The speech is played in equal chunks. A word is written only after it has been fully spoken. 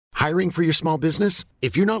Hiring for your small business?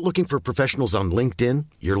 If you're not looking for professionals on LinkedIn,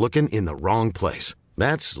 you're looking in the wrong place.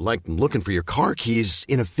 That's like looking for your car keys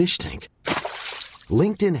in a fish tank.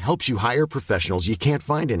 LinkedIn helps you hire professionals you can't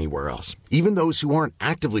find anywhere else, even those who aren't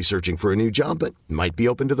actively searching for a new job but might be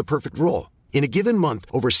open to the perfect role. In a given month,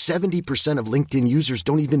 over 70% of LinkedIn users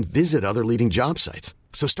don't even visit other leading job sites.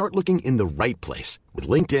 So start looking in the right place. With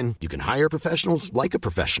LinkedIn, you can hire professionals like a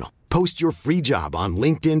professional. Post your free job on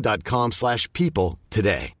linkedin.com/people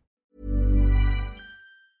today.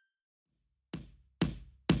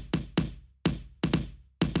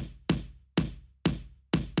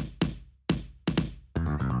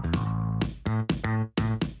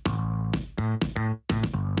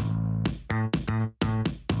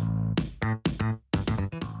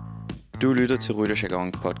 Du lytter til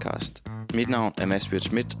Rytterjargon podcast. Mit navn er Mads Bjørn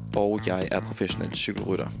Schmidt, og jeg er professionel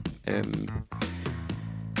cykelrytter.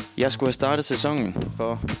 Jeg skulle have startet sæsonen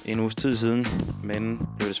for en uges tid siden, men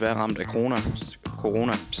blev desværre ramt af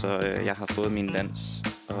corona, så jeg har fået min lands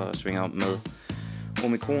og svinger om med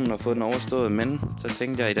omikronen og fået den overstået. Men så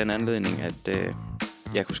tænkte jeg i den anledning, at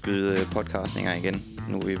jeg kunne skyde podcastninger igen.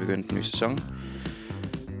 Nu er vi begyndt en ny sæson.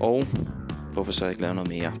 Og hvorfor så ikke lave noget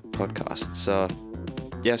mere podcast? Så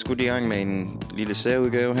jeg skulle i gang med en lille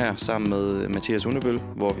særudgave her sammen med Mathias Hundebøl,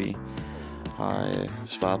 hvor vi har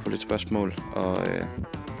svaret på lidt spørgsmål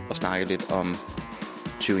og snakket lidt om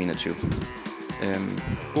 2021.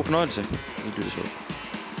 God fornøjelse. Vi lyttes ved.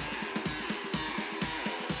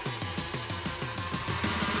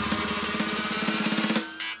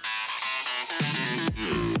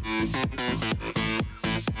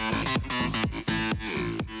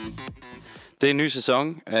 Det er en ny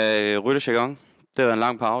sæson af Rytterjargon. Det var en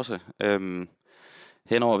lang pause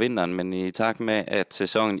hen over vinteren, men i takt med, at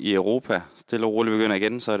sæsonen i Europa stille og roligt begynder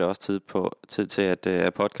igen, så er det også tid til,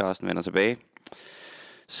 at podcasten vender tilbage.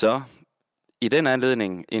 Så i den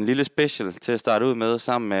anledning en lille special til at starte ud med,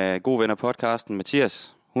 sammen med gode venner podcasten,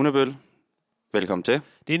 Mathias Hundebøl. Velkommen til.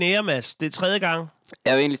 Det er en ære, Mads. Det er 3. gang.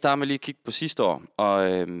 Jeg vil egentlig starte med lige at kigge på sidste år,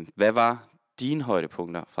 og hvad var dine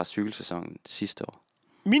højdepunkter fra cykelsæsonen sidste år?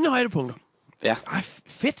 Mine højdepunkter? Ja. Ej,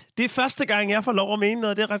 fedt. Det er første gang, jeg får lov at mene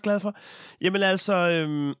noget, det er jeg ret glad for. Jamen altså,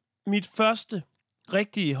 mit første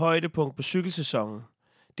rigtige højdepunkt på cykelsæsonen,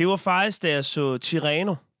 det var faktisk, da jeg så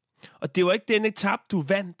Tirreno. Og det var ikke den etape, du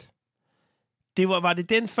vandt. Var det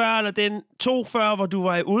den før, eller den 2 før, hvor du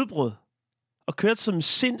var i udbrud og kørte som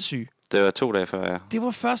sindssyg? Det var 2 dage før, ja. Det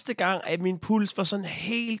var første gang, at min puls var sådan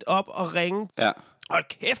helt op og ringe. Ja. Hold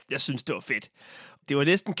kæft, jeg synes, det var fedt. Det var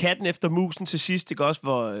næsten katten efter musen til sidst, ikke også,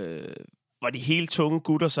 hvor de helt tunge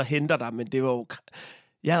gutter så henter dig, men det var jo...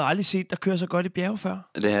 Jeg havde aldrig set dig køre så godt i bjerge før.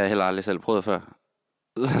 Det har jeg heller aldrig selv prøvet før.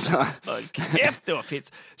 Hold kæft, det var fedt.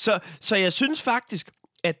 Så jeg synes faktisk,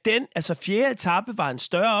 at den, altså 4. etape var en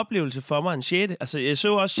større oplevelse for mig end 6. Altså, jeg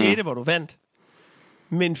så også 6. hvor du vandt.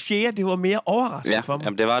 Men 4. det var mere overraskende for mig.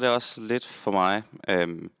 Jamen, det var det også lidt for mig.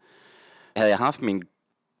 Havde jeg haft min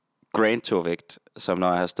Grand Tour-vægt, som når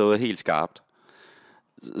jeg havde stået helt skarpt,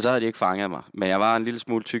 så havde de ikke fanget mig. Men jeg var en lille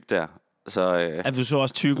smule tyk der. Så, at du så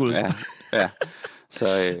også tyk ud. Ja.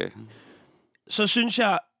 Så synes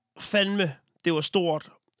jeg fandme, det var stort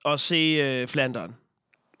at se Flandern.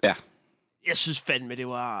 Ja. Jeg synes fandme, det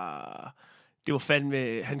var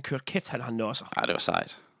fandme... Han kørte kæft, han har nosser. Ja, det var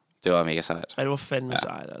sejt. Det var mega sejt. Ja, det var fandme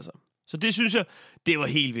sejt, altså. Så det synes jeg, det var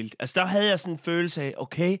helt vildt. Altså, der havde jeg sådan en følelse af,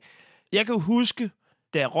 okay, jeg kan jo huske,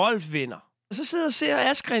 da Rolf vinder. Og så sidder jeg og ser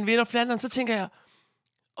Askren vinder Flandern, så tænker jeg,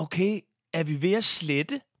 okay, er vi ved at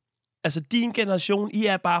slette? Altså, din generation, I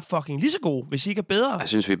er bare fucking lige så gode, hvis I ikke er bedre. Jeg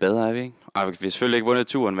synes, vi er bedre, er vi ikke? Vi har selvfølgelig ikke vundet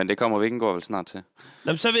turen, men det kommer vi ikke går vel snart til.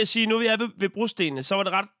 Nå, så vil jeg sige, nu vi er ved brostenene, så var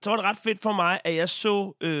det ret fedt for mig, at jeg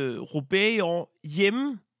så Roubaix i år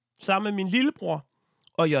hjemme, sammen med min lillebror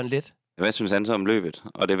og Jørgen Let. Hvad synes han så om løbet?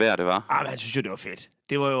 Og det værd, det var? Men han synes jo, det var fedt.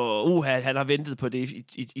 Det var jo, han har ventet på det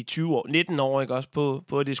i 20 år, 19 år, ikke også,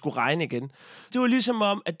 på at det skulle regne igen. Det var ligesom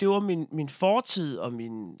om, at det var min fortid og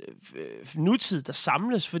min nutid, der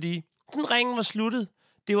samles, fordi den ringen var sluttet.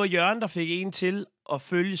 Det var Jørgen, der fik en til at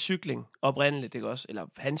følge cykling oprindeligt, ikke også? Eller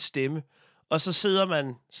hans stemme. Og så sidder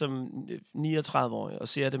man som 39-årig og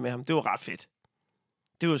ser det med ham. Det var ret fedt.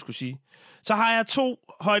 Det vil jeg skulle sige. Så har jeg 2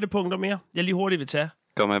 højdepunkter mere, jeg lige hurtigt vil tage.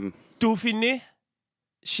 Kom med dem. Dauphiné,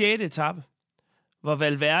 6. etape, hvor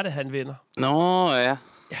Valverde han vinder. Nå, ja.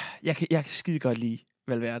 Jeg kan skide godt lide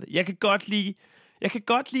Valverde. Jeg kan godt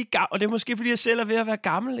lide, og det er måske, fordi jeg selv er ved at være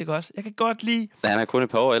gammel, ikke også? Jeg kan godt lide... Han er kun et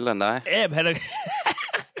par år ældre end dig. Ja, han er...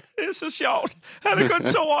 Det er så sjovt. Han er kun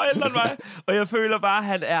 2 år ældre end mig. Og jeg føler bare, at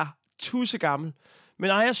han er tussegammel. Men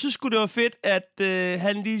jeg synes sgu, det var fedt, at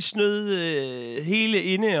han lige snød hele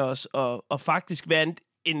inde os, og faktisk vandt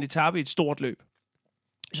en etape i et stort løb.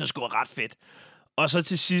 Så skulle det ret fedt. Og så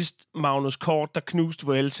til sidst Magnus Kort, der knuste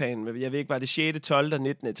Vueltaen med, jeg ved ikke, var det 6., 12. og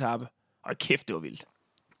 19. etape. Og kæft, det var vildt.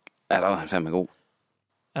 Ja, der var han fandme god.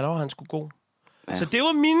 Ja, der var han sgu god. Ja. Så det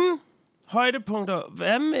var mine højdepunkter.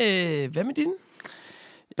 Hvad med dine?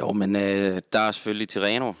 Jo, men der er selvfølgelig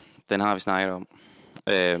Tirreno. Den har vi snakket om.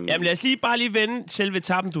 Jamen lad os lige vende selve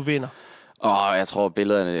etappen, du vinder. Jeg tror,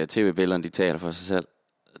 tv-billederne, de taler for sig selv.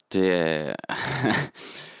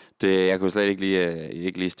 Jeg kunne slet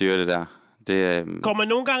ikke lige styre det der. Går man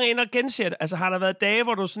nogle gange ind og genser det? Altså har der været dage,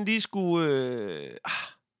 hvor du sådan lige skulle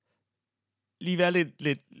lige være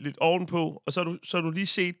lidt ovenpå, og så har du lige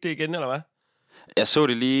set det igen, eller hvad? Jeg så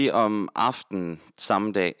det lige om aftenen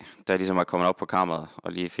samme dag, da jeg ligesom var kommet op på kammeret,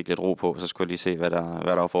 og lige fik lidt ro på, så skulle jeg lige se, hvad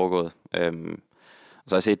der var foregået.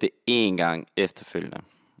 Så har jeg set det én gang efterfølgende.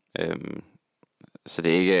 Så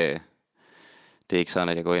det er ikke sådan,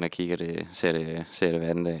 at jeg går ind og kigger det, ser det hver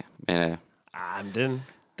anden dag. Men, men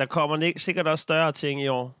der kommer sikkert også større ting i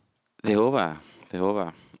år. Det håber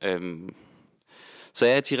jeg. Så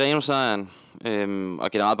ja, Tirreno-sejren,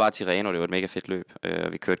 og generelt bare Tirreno, det var et mega fedt løb.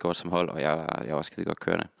 Vi kørte godt som hold, og jeg var skide godt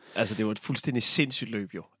kørende. Altså, det var et fuldstændig sindssygt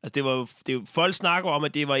løb, jo. Altså, folk snakker om,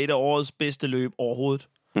 at det var et af årets bedste løb overhovedet.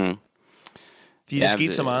 Fordi der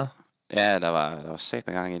skete så meget. Ja, der var sat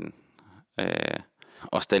med gang i den.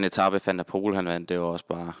 Også den etape, Van der Poel, han vandt, det var også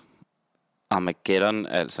bare Armageddon,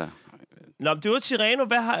 altså. Nå, det var Tirreno.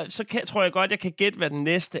 Tror jeg godt, jeg kan gætte, hvad den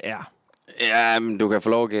næste er. Ja, men du kan få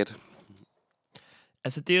lov at gætte.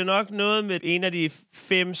 Altså, det er jo nok noget med en af de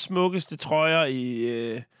 5 smukkeste trøjer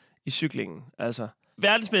i cyklingen. Altså,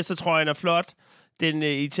 verdensmestertrøjen er flot. Den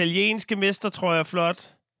italienske mestertrøje er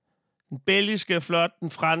flot. Den belgiske er flot.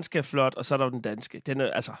 Den franske er flot. Og så er der den danske. Det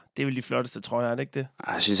er vel de flotteste trøjer, er det ikke det?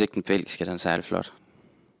 Jeg synes ikke, den belgiske den er særlig flot.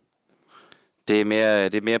 Det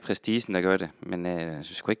er mere prestigen, der gør det. Men jeg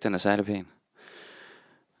synes sgu ikke, den er særlig pæn.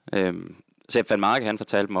 Sepp van Marke, han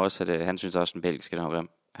fortalte mig også, at han synes også, den belgiske den var grim.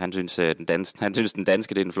 Han synes, den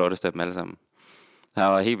danske, det er den flotteste af dem alle sammen. Han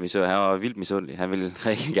var vildt misundelig. Han ville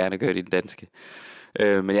rigtig gerne gøre det i den danske.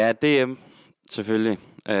 Men ja, DM, selvfølgelig.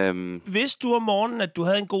 Vidste du om morgenen, at du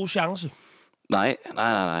havde en god chance? Nej.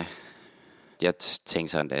 Jeg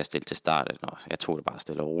tænkte sådan, da jeg stillede til start, jeg tog det bare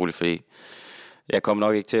stille og roligt, fordi jeg kom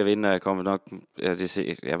nok ikke til at vinde, og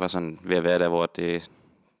jeg var sådan ved at være der, hvor det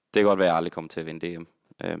kan godt være, at jeg aldrig kommer til at vinde DM.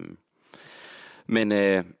 Men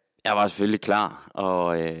jeg var selvfølgelig klar,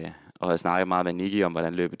 og havde snakket meget med Nicky om,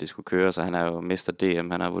 hvordan løbet det skulle køre, så han er jo mester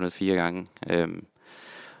DM, han har vundet 4 gange.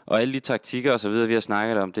 Og alle de taktikker og så videre, vi har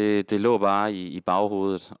snakket om, det lå bare i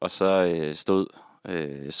baghovedet, og så stod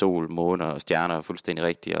sol, måne og stjerner fuldstændig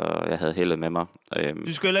rigtigt, og jeg havde heldet med mig.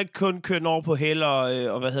 Du skal heller ikke kun køre over på held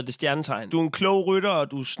og stjernetegn. Du er en klog rytter,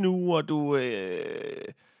 og du snuger, og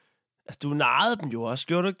du narrede dem jo også,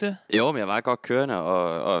 gjorde du ikke det? Jo, men jeg var godt kørende,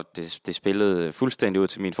 og det spillede fuldstændig ud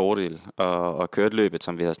til min fordel, og kørte løbet,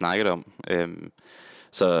 som vi havde snakket om.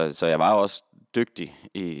 Så jeg var også dygtig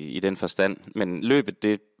i den forstand, men løbet,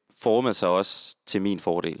 det formede sig også til min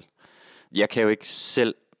fordel. Jeg kan jo ikke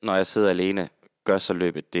selv, når jeg sidder alene, gøre så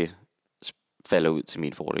løbet, det falder ud til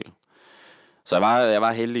min fordel. Så jeg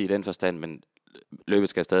var heldig i den forstand, men løbet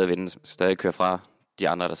skal stadig vinde, stadig køre fra de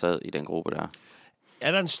andre, der sad i den gruppe der.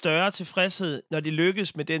 Er der en større tilfredshed, når det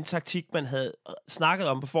lykkes med den taktik, man havde snakket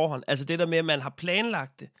om på forhånd? Altså det der med, at man har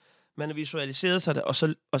planlagt det, man har visualiseret sig det,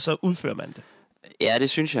 og så udfører man det? Ja, det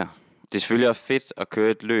synes jeg. Det er selvfølgelig også fedt at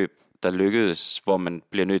køre et løb, der lykkedes, hvor man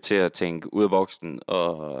bliver nødt til at tænke ud af boksen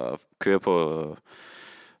og køre på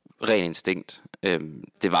ren instinkt.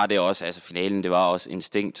 Det var det også, altså finalen, det var også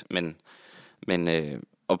instinkt, men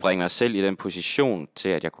at bringe mig selv i den position til,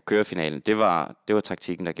 at jeg kunne køre finalen, det var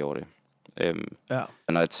taktikken, der gjorde det. Ja.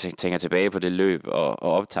 Når jeg tænker tilbage på det løb og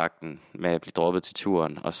optakten med at blive droppet til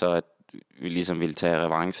turen, og så at vi ligesom ville tage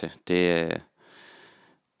revanche, det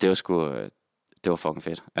var fucking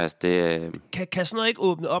fedt. Altså Kan sådan noget ikke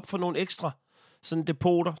åbne op for nogle ekstra sådan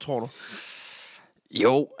depoter, tror du?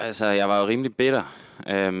 Jo, altså jeg var jo rimelig bitter,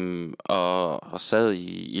 og sad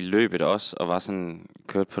i løbet også, og var sådan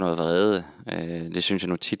kørt på noget vrede. Det synes jeg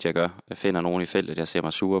nu tit, jeg gør. Jeg finder nogen i feltet, jeg ser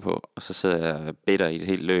mig sur på, og så sidder jeg bitter i et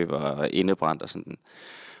helt løb og indebrændt, og sådan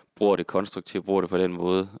bruger det konstruktivt, bruger det på den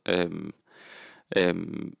måde.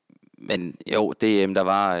 Men jo, DM, der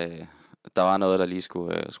var noget, der lige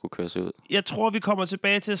skulle køres ud. Jeg tror, vi kommer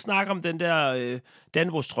tilbage til at snakke om den der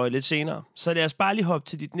Dannebrogstrøje lidt senere. Så lad os bare lige hoppe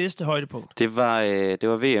til dit næste højdepunkt. Det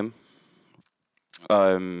var VM.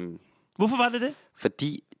 Og, hvorfor var det?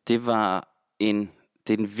 Fordi det er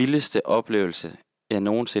den vildeste oplevelse, jeg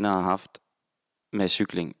nogensinde har haft med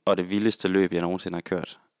cykling, og det vildeste løb, jeg nogensinde har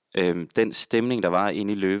kørt. Den stemning, der var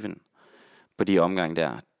inde i Løven på de omgange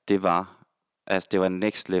der, det var Altså, det var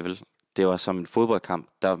next level. Det var som en fodboldkamp,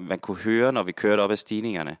 der man kunne høre, når vi kørte op ad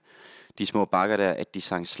stigningerne, de små bakker der, at de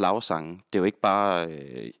sang slagsange. Det var ikke bare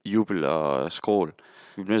jubel og skrål.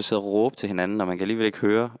 Vi blev nødt til at råbe til hinanden, og man kan alligevel ikke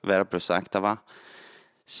høre, hvad der blev sagt. Der var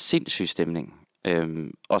sindssyg stemning.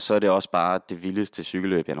 Og så er det også bare det vildeste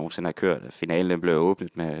cykelløb, jeg nogensinde har kørt. Finalen blev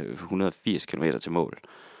åbnet med 180 km til mål.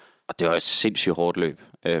 Og det var et sindssygt hårdt løb.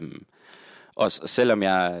 Og selvom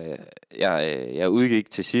jeg udgik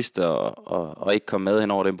til sidst og ikke kom med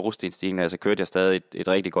hen over den brostenstigning, så kørte jeg stadig et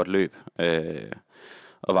rigtig godt løb.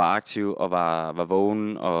 Og var aktiv og var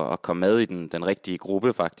vågen og kom med i den rigtige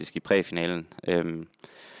gruppe faktisk i præfinalen.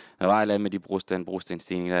 Der var et eller andet med den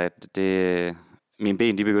brostenstigning, mine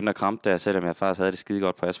ben de begyndte at krampe der, selvom jeg faktisk havde det skide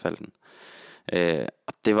godt på asfalten.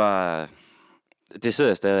 Og det sidder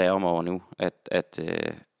jeg stadig af mig over nu, at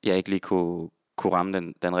jeg ikke lige kunne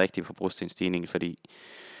ramme den rigtige på brostenstigningen, fordi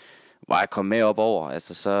var jeg kom med op over,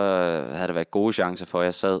 altså så havde der været gode chancer for, at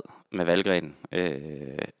jeg sad med Valgren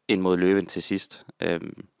ind mod Løven til sidst,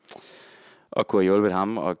 og kunne have hjulpet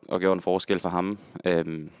ham og gjort en forskel for ham.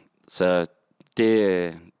 Så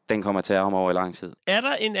den kommer til at have over i lang tid. Er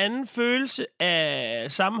der en anden følelse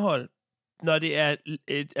af sammenhold, når det er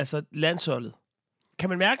landsholdet? Kan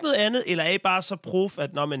man mærke noget andet, eller er I bare så prof, at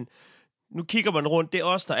nu kigger man rundt, det er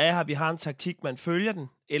os, der er her, vi har en taktik, man følger den?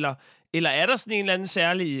 Eller er der sådan en eller anden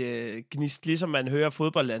særlig gnist, ligesom man hører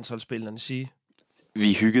fodboldlandsholdsspillerne sige?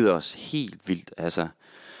 Vi hyggede os helt vildt. Altså,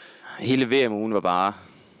 hele VM-ugen var bare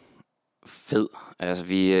fed. Altså,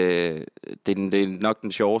 det er nok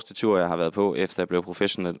den sjoveste tur, jeg har været på, efter jeg blev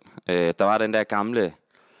professionel. Der var den der gamle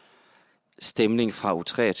stemning fra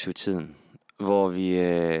U23-tiden, hvor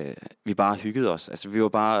vi bare hyggede os. Altså, vi var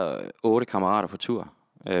bare 8 kammerater på tur.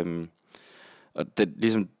 Og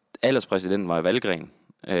ligesom alderspræsidenten var Valgren.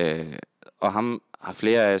 Og ham har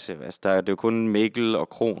flere af os. Altså, det er jo kun Mikkel og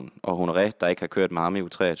Kron og Honoré, der ikke har kørt med ham i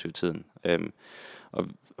U23-tiden. Og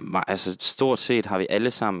altså, stort set har vi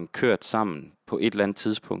alle sammen kørt sammen på et eller andet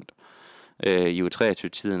tidspunkt i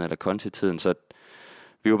U23-tiden eller Conti-tiden. Så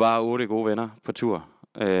vi var bare 8 gode venner på tur.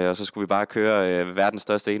 Og så skulle vi bare køre verdens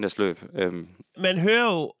største endagsløb. Man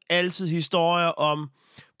hører jo altid historier om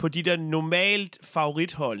på de der normalt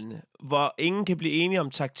favoritholdene, hvor ingen kan blive enige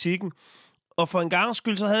om taktikken. Og for en gang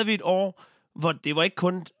skyld, så havde vi et år, hvor det var ikke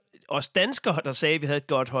kun os danskere, der sagde, at vi havde et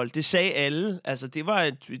godt hold. Det sagde alle. Altså, det var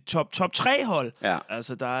et top 3 hold. Ja.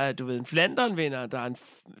 Altså, der er, en Flandern-vinder, der er en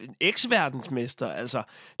eks-verdensmester, altså.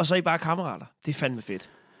 Og så er I bare kammerater. Det er fandme fedt.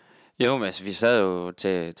 Jo, men altså, vi sad jo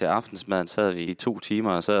til aftensmaden, sad vi i 2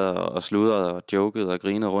 timer og sad og sludrede og jokede og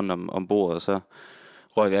grinede rundt om bordet, og så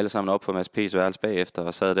røg vi alle sammen op på Mads P's værelse bagefter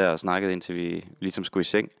og sad der og snakkede, indtil vi ligesom skulle i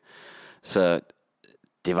seng. Så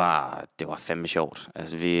det var fandme sjovt.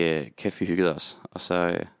 Altså, vi hyggede os, og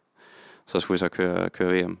så skulle vi så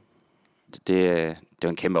køre VM. Det var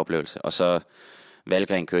en kæmpe oplevelse. Og så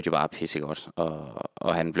Valgren kørte jo bare pissegodt,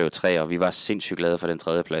 og han blev 3, og vi var sindssygt glade for den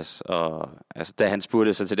 3. plads. Og altså, da han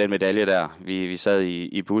spurgte sig til den medalje der, vi sad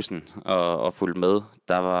i bussen og fulgte med,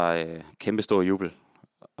 der var kæmpe stor jubel.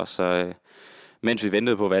 Og så mens vi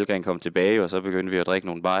ventede på, at Valgren kom tilbage, og så begyndte vi at drikke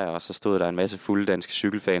nogle bajer, og så stod der en masse fulde danske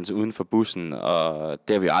cykelfans uden for bussen, og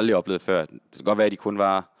det har vi aldrig oplevet før. Det kan godt være, at de kun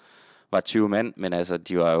var 20 mand, men altså,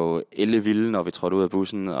 de var jo ellevilde, når vi trådte ud af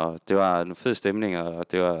bussen, og det var en fed stemning,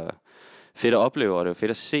 og det var fedt at opleve, og det var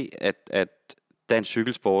fedt at se, at dansk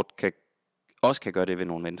cykelsport også kan gøre det ved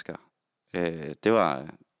nogle mennesker. Det var en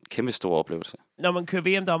kæmpe stor oplevelse. Når man kører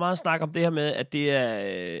VM, der er meget snak om det her med,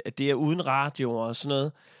 at det er uden radio og sådan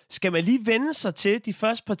noget. Skal man lige vende sig til de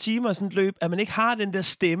første par timer af sådan et løb, at man ikke har den der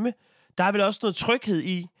stemme? Der er vel også noget tryghed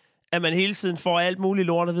i, at man hele tiden får alt muligt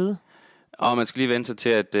lort at vide? Og man skal lige vende sig til,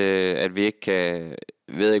 at vi ikke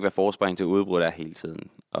ved ikke, hvad forspring til udbrud er hele tiden.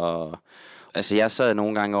 Og altså, jeg sad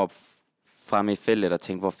nogle gange op fremme i feltet og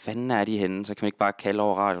tænkte, hvor fanden er de henne? Så kan man ikke bare kalde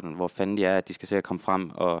over radioen, hvor fanden de er, at de skal se at komme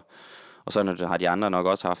frem. Og sådan har de andre nok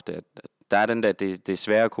også haft det. Der er den der, det er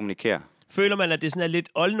svært at kommunikere. Føler man, at det sådan er lidt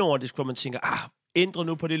oldnordisk, hvor man tænker, ændre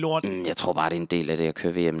nu på det lort? Jeg tror bare, det er en del af det at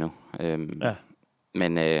køre VM nu. Ja.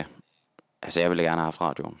 Men altså, jeg ville gerne have haft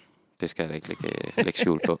radioen. Det skal jeg da ikke lægge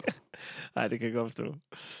skjul på. Nej, det kan jeg godt forstå.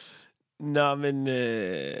 Nå, men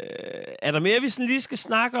er der mere, vi sådan lige skal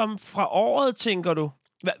snakke om fra året, tænker du?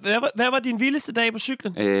 Hvad var din vildeste dag på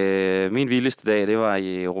cyklen? Min vildeste dag, det var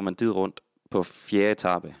i Romandiet rundt på 4.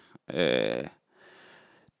 etape.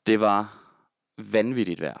 Det var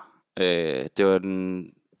vanvittigt vejr. Det var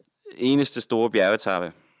den eneste store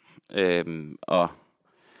bjergetape. Og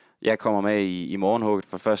jeg kommer med i morgenhugget.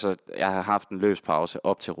 For først, jeg har haft en løbspause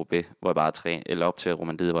op til Roubaix, hvor jeg bare eller op til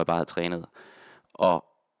Romandiet, hvor jeg bare havde trænet. Og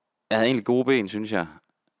jeg havde egentlig gode ben, synes jeg,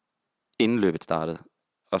 inden løbet startede.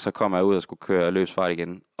 og så kom jeg ud og skulle køre løbsfart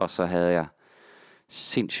igen, og så havde jeg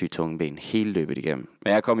sindssygt tunge ben hele løbet igennem.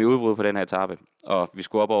 Men jeg kom i udbrud på den her etape, og vi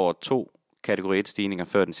skulle op over 2 kategori 1 stigninger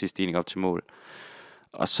før den sidste stigning op til mål.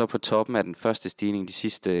 Og så på toppen af den første stigning, de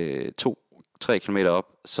sidste 2-3 kilometer op,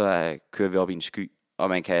 så kører vi op i en sky, og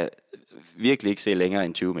man kan virkelig ikke se længere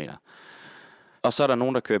end 20 meter. Og så er der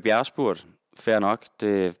nogen, der kører bjergspurt. Fair nok,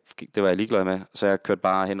 det var jeg ligeglad med, så jeg kørte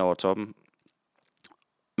bare hen over toppen.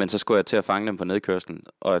 Men så skulle jeg til at fange dem på nedkørslen,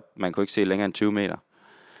 og man kunne ikke se længere end 20 meter.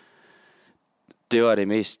 Det var det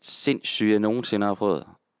mest sindssyge, jeg nogensinde har prøvet.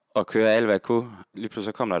 At køre alt, hvad jeg kunne. Lige pludselig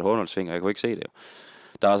så kom der et hårdnålsving, og jeg kunne ikke se det.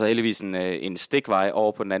 Der var så heldigvis en stikvej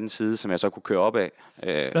over på den anden side, som jeg så kunne køre op af.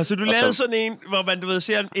 Så du lavede sådan en, hvor man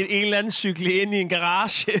ser en eller anden cykle ind i en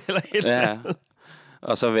garage, eller et eller andet.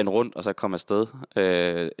 Og så vendte rundt, og så kom afsted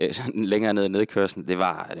længere ned i nedkørslen. Det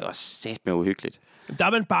var satme uhyggeligt. Der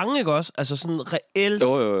er man bange, ikke også? Altså sådan reelt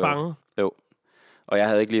bange. Jo. Og jeg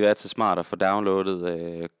havde ikke lige været så smart at få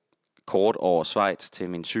downloadet kort over Schweiz til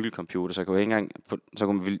min cykelcomputer, så kunne jeg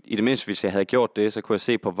i det mindste, hvis jeg havde gjort det, så kunne jeg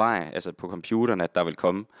se på vej, altså på computeren, at der ville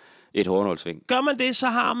komme et hårdnålsving. Gør man det, så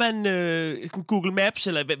har man Google Maps,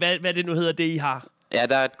 eller hvad det nu hedder, det I har? Ja,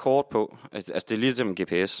 der er et kort på. Altså, det er ligesom en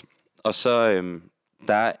GPS. Og så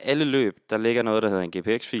der er alle løb, der ligger noget, der hedder en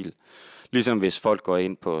GPX-fil. Ligesom hvis folk går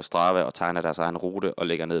ind på Strava og tegner deres egen rute og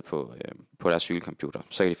lægger ned på deres cykelcomputer,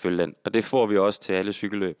 så kan de følge den. Og det får vi også til alle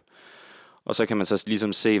cykelløb. Og så kan man så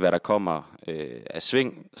ligesom se, hvad der kommer af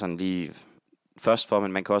sving, sådan lige først for,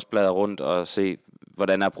 men man kan også bladre rundt og se,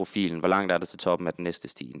 hvordan er profilen, hvor langt er det til toppen af den næste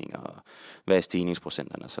stigning, og hvad er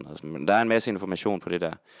stigningsprocenterne og sådan noget. Men der er en masse information på det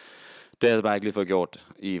der. Det havde jeg bare ikke lige fået gjort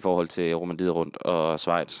i forhold til Romandiet rundt og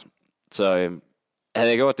Schweiz. Så havde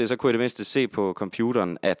jeg gjort det, så kunne jeg det mindste se på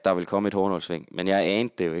computeren, at der ville komme et hårdnålsving. Men jeg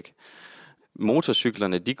anede det jo ikke.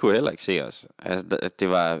 Motorcyklerne, de kunne heller ikke se os.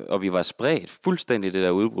 Altså, og vi var spredt fuldstændig det der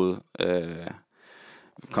udbrud.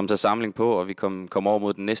 Vi kom til samling på, og vi kom over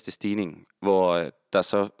mod den næste stigning, hvor der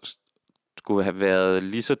så skulle have været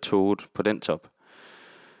lige så toget på den top.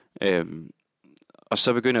 Og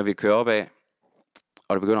så begynder vi at køre op af,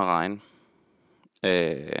 og det begynder at regne.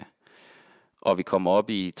 Og vi kommer op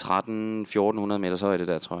i 1300-1400 meters højde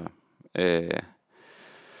der, tror jeg.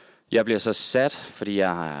 Jeg bliver så sat, fordi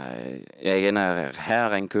jeg igen er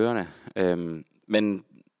herrering kørende. Men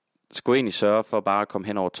skulle egentlig sørge for bare at komme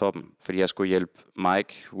hen over toppen, fordi jeg skulle hjælpe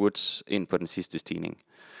Mike Woods ind på den sidste stigning.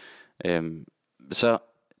 Så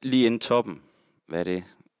lige inden toppen, hvad er det,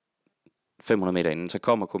 500 meter inden, så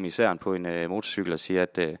kommer kommissæren på en motorcykel og siger,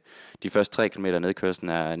 at de første 3 km nedkørslen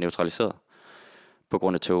er neutraliseret på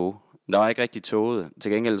grund af tåge. Der var ikke rigtig tåget.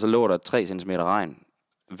 Til gengæld så lå der 3 cm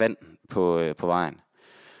vand på vejen.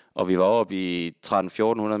 Og vi var oppe i 1300-1400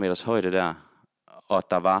 meters højde der,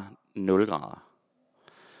 og der var 0 grader.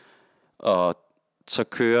 Og så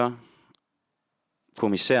kører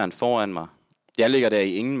kommissæren foran mig. Jeg ligger der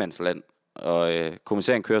i ingenmandsland, og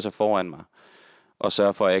kommissæren kører så foran mig, og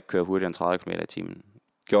sørger for, at jeg ikke kører hurtigere end 30 km i timen.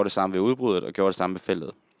 Gjorde det samme ved udbruddet, og gjorde det samme ved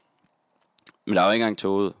feltet. Men der var ikke engang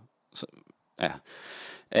toget. Så, ja.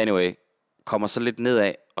 Anyway, kommer så lidt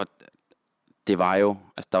nedad, og det var jo,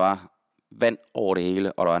 altså der var vand over det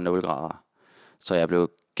hele, og der var 0 grader. Så jeg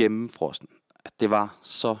blev gennemfrosten. Det var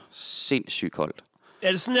så sindssygt koldt.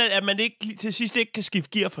 Er det sådan, at man ikke til sidst ikke kan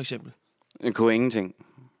skifte gear, for eksempel? Jeg kunne ingenting.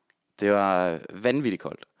 Det var vanvittigt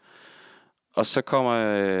koldt. Og så kommer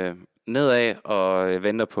jeg nedad og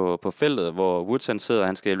venter på feltet, hvor Woods han sidder, og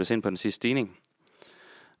han skal hjælpes ind på den sidste stigning.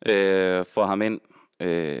 Får ham ind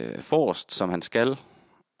forrest, som han skal.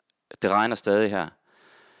 Det regner stadig her.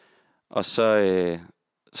 Og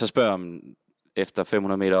så spørger han efter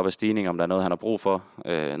 500 meter op ad stigningen, om der er noget, han har brug for.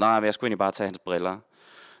 Nej, men jeg skulle egentlig bare tage hans briller.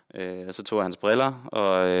 Så tog jeg hans briller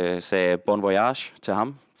og sagde bon voyage til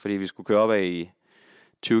ham, fordi vi skulle køre op af i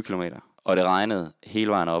 20 kilometer. Og det regnede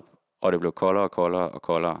hele vejen op, og det blev koldere og koldere og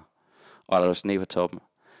koldere. Og der var sne på toppen.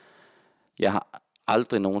 Jeg har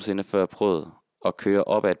aldrig nogensinde før prøvet at køre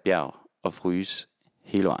op ad et bjerg og fryse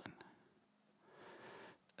hele vejen.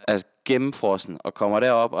 Altså gennemfrossen, og kommer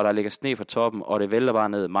derop, og der ligger sne på toppen, og det vælter bare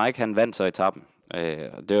ned. Mike han vandt så etappen.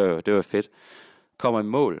 Det var fedt. Kommer i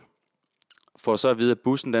mål. Får så at vide, at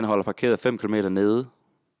bussen den holder parkeret 5 km nede.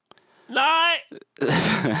 Nej! Nej.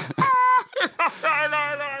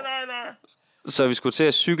 Så vi skulle til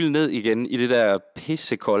at cykle ned igen i det der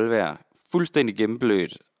pissekolde vejr. Fuldstændig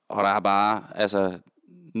gennemblødt. Og der er bare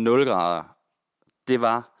 0 grader. Det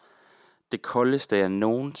var det koldeste, jeg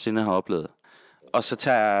nogensinde har oplevet. Og så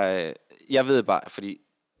tager jeg ved bare, fordi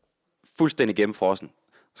fuldstændig gennemfrossen,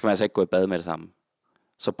 så skal man altså ikke gå i bad med det samme.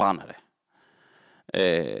 Så brænder det.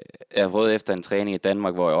 Jeg prøvede efter en træning i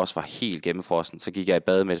Danmark, hvor jeg også var helt gennemfrossen, så gik jeg i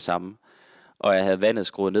bad med det samme. og jeg havde vandet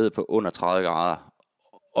skruet ned på under 30 grader,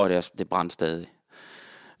 og det brændte stadig.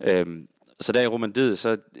 Så der i Romandiet,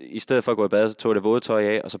 så i stedet for at gå i bad, så tog jeg det våde tøj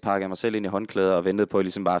af, og så pakkede jeg mig selv ind i håndklæder og ventede på, at jeg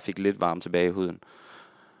ligesom bare fik lidt varme tilbage i huden.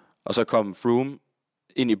 Og så kom Froome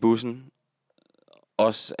ind i bussen.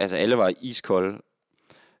 Også, altså alle var iskolde.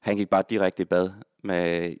 Han gik bare direkte i bad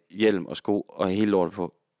med hjelm og sko og hele lortet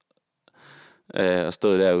på. Og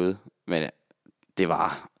stod derude. Men det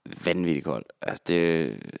var vanvittigt koldt. Altså, det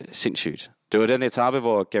er sindssygt. Det var den etape,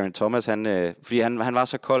 hvor Geraint Thomas, fordi han var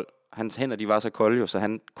så kold, hans hænder de var så kolde jo, så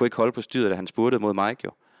han kunne ikke holde på styret, da han spurtede mod Mike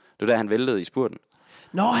jo. Det var der, han væltede i spurten.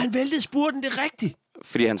 Nå, han væltede i spurten, det er rigtigt.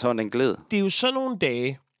 Fordi hans hånd, den gled. Det er jo sådan nogle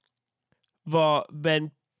dage, hvor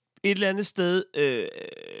man et eller andet sted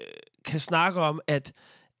kan snakke om, at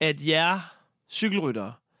jer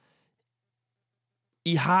cykelryttere,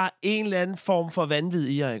 I har en eller anden form for vanvid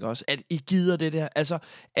i jer, ikke også? At I gider det der. Altså,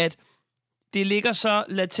 at det ligger så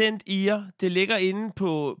latent i jer. Det ligger inde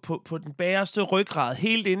på den bagerste ryggrad,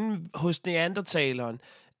 helt inde hos neandertaleren,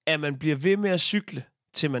 at man bliver ved med at cykle,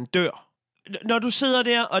 til man dør. Når du sidder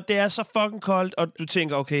der, og det er så fucking koldt, og du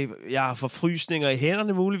tænker, okay, jeg har forfrysninger i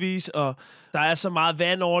hænderne muligvis, og der er så meget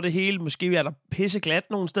vand over det hele, måske er der pisseglat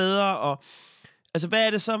nogle steder, og altså, hvad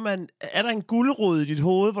er det så, er der en gulerod i dit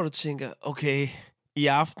hoved, hvor du tænker, okay, i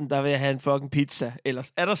aften, der vil jeg have en fucking pizza,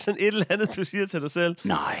 eller er der sådan et eller andet, du siger til dig selv?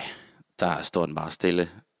 Nej, der står den bare stille.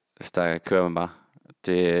 Der kører man bare.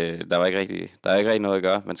 Der er ikke rigtig noget at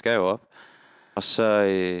gøre. Man skal jo op. Og så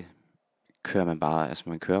kører man bare, altså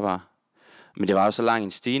man kører bare. Men det var jo så lang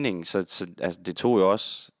en stigning, så altså, det tog jo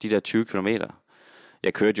også de der 20 kilometer.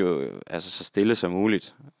 Jeg kørte jo altså så stille som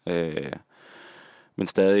muligt. Men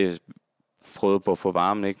stadig prøvede på at få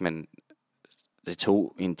varmen, ikke? Men det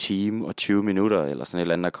tog en time og 20 minutter, eller sådan et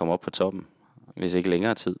eller andet, at komme op på toppen. Hvis ikke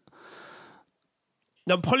længere tid.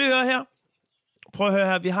 Nå, prøv lige at høre her.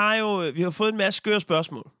 Vi har fået en masse skøre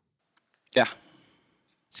spørgsmål. Ja.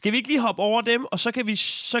 Skal vi ikke lige hoppe over dem, og så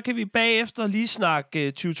kan vi bagefter lige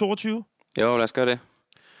snakke 2022? Jo, lad os gøre det.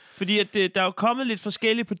 Fordi at, der er jo kommet lidt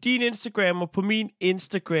forskelligt på din Instagram og på min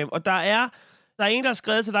Instagram, og der er en, der har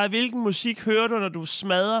skrevet til dig, hvilken musik hører du, når du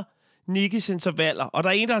smadrer Nickys intervaller? Og der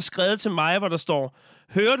er en, der har skrevet til mig, hvor der står,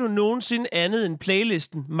 hører du nogensinde andet end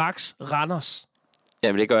playlisten Max Randers?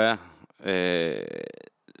 Jamen, det gør jeg.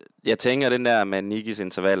 Jeg tænker, at den der med Nickys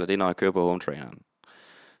intervaller, det er, når jeg kører på home traineren.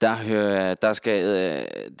 Det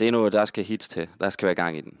er noget, der skal hits til. Der skal være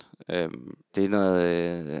gang i den. Det er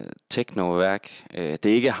noget techno-værk. Det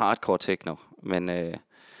er ikke hardcore techno, men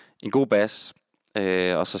en god bass,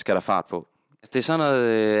 og så skal der fart på. Det er sådan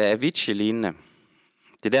noget Avicii-lignende.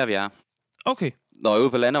 Det er der, vi er. Okay. Når jeg er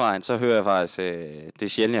ude på landevejen, så hører jeg faktisk, det er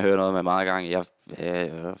sjældent, jeg hører noget med meget gang. Jeg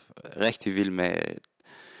er rigtig vild med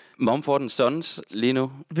Mumford & Sons lige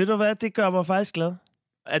nu. Ved du hvad, det gør mig faktisk glad.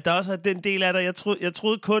 At der også er den del af dig. Jeg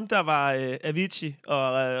troede kun, der var Avicii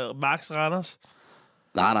og Max Randers.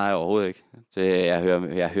 Nej, overhovedet ikke.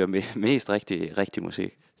 Jeg hører mest rigtig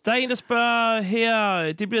musik. Der er en, der spørger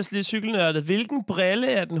her, det bliver lidt cykelnørdet, hvilken brille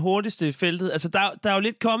er den hurtigste i feltet? Altså, der er jo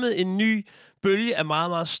lidt kommet en ny bølge af meget,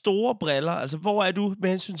 meget store briller. Altså, hvor er du med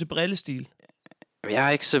hensyn til brillestil? Jeg er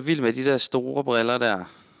ikke så vild med de der store briller der.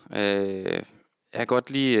 Jeg kan godt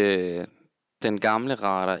lide den gamle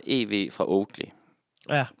Radar EV fra Oakley.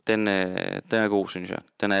 Ja. Den er god, synes jeg.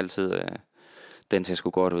 Den er altid... den ser sgu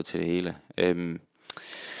godt ud til det hele.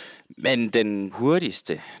 Men den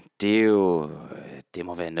hurtigste, det er jo... Det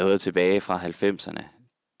må være noget tilbage fra 90'erne.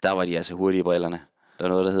 Der var de altså hurtige brillerne. Der var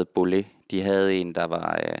noget, der hed Bolet. De havde en, der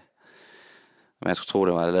var... man skulle tro,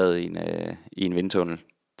 det var lavet i en vindtunnel.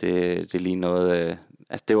 Det lignede noget...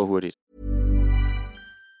 altså, det var hurtigt.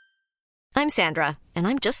 I'm Sandra, and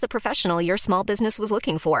I'm just the professional your small business was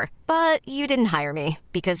looking for. But you didn't hire me,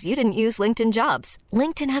 because you didn't use LinkedIn Jobs.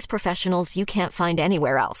 LinkedIn has professionals you can't find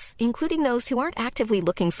anywhere else, including those who aren't actively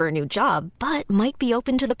looking for a new job, but might be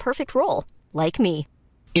open to the perfect role, like me.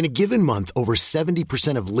 In a given month, over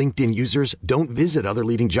 70% of LinkedIn users don't visit other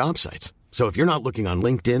leading job sites. So if you're not looking on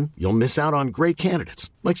LinkedIn, you'll miss out on great candidates,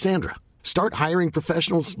 like Sandra. Start hiring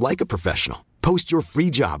professionals like a professional. Post your free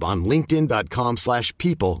job on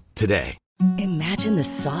linkedin.com/people today. Imagine the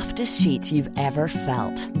softest sheets you've ever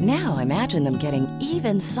felt. Now imagine them getting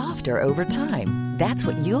even softer over time. That's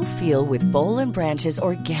what you'll feel with Boll & Branch's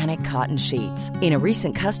organic cotton sheets. In a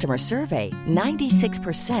recent customer survey,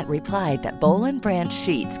 96% replied that Boll & Branch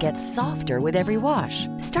sheets get softer with every wash.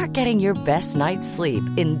 Start getting your best night's sleep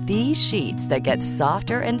in these sheets that get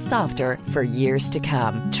softer and softer for years to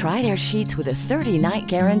come. Try their sheets with a 30-night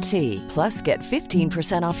guarantee. Plus, get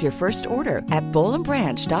 15% off your first order at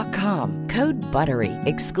bollandbranch.com. Code BUTTERY.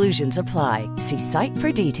 Exclusions apply. See site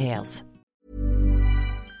for details.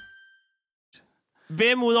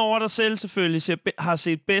 Hvem udover dig selv selvfølgelig har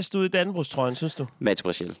set bedst ud i Dannebrogstrøjen, synes du? Mats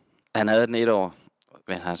Brachel. Han havde den 1 år,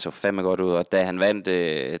 men han så fandme godt ud. Og da han vandt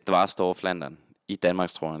Dvarstor Flandern i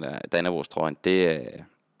Dannebrogstrøjen, det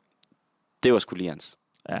var sgu lige hans.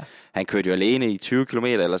 Ja. Han kørte jo alene i 20 km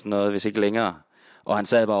eller sådan noget, hvis ikke længere. Og han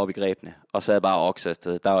sad bare oppe i grebene, og sad bare og okse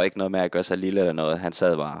afsted. Der var ikke noget med at gøre sig lille eller noget. Han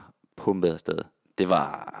sad bare pumpet afsted. Det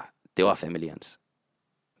var fandme hans.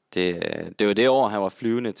 Det var det år, han var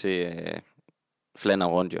flyvende til Flandern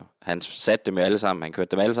rundt jo. Han satte dem jo alle sammen. Han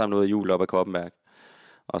kørte dem alle sammen ud af hjul op ad Koppenberg.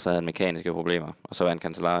 Og så havde han mekaniske problemer. Og så var han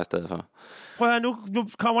Cancellara i stedet for. Prøv at høre, nu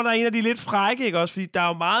kommer der en af de lidt frække, ikke også? Fordi der er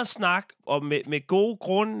jo meget snak om, med gode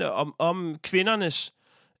grunde om kvindernes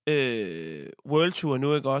World Tour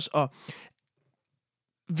nu, ikke også? Og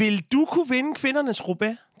vil du kunne vinde kvindernes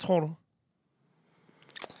Roubaix, tror du?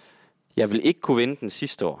 Jeg vil ikke kunne vinde den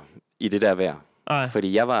sidste år i det der vejr. Ej.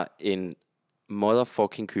 Fordi jeg var en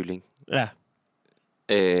motherfucking kylling. Ja.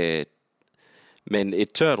 Men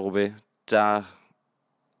et tørt Roubaix, der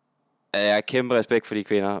er jeg kæmpe respekt for de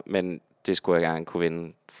kvinder, men det skulle jeg gerne kunne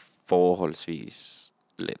vinde forholdsvis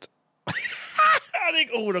let. Er det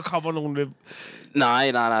ikke, der kommer nogen med?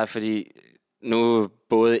 Nej, fordi nu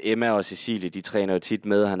både Emma og Cecilie, de træner jo tit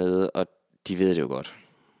med hernede, og de ved det jo godt.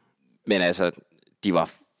 Men altså, de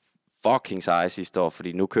var fucking seje sidste år,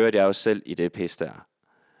 fordi nu kørte jeg jo selv i det pis der.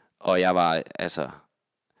 Og jeg var, altså,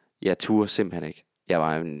 jeg turde simpelthen ikke. Jeg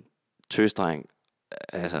var en tøsdreng.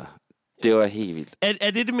 Altså, det var helt vildt.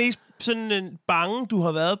 Er det mest sådan en bange, du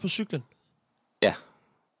har været på cyklen? Ja.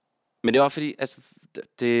 Men det var fordi, altså,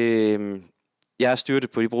 jeg har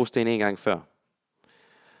styrtet på de brosten en gang før.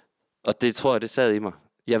 Og det tror jeg, det sad i mig.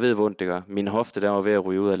 Jeg ved, hvor ondt det gør. Min hofte, der var ved at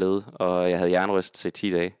ryge ud af led, og jeg havde jernryst til 10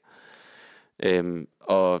 dage.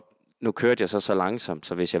 Og nu kørte jeg så langsomt,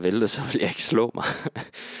 så hvis jeg væltede, så ville jeg ikke slå mig.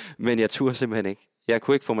 Men jeg turde simpelthen ikke. Jeg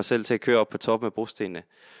kunne ikke få mig selv til at køre op på toppen af brostenene.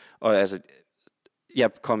 Og altså,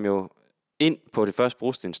 jeg kom jo ind på det første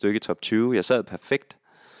brostenstykke i top 20. Jeg sad perfekt.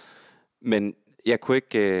 Men jeg kunne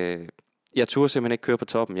ikke... Jeg turde simpelthen ikke køre på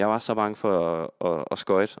toppen. Jeg var så bange for at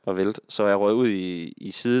skøjte og vælte. Så jeg røg ud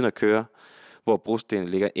i siden og køre, hvor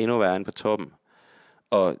brostenene ligger endnu værre end på toppen.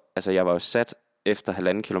 Og altså, jeg var jo sat efter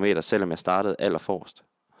 1,5 kilometer, selvom jeg startede allerforrest.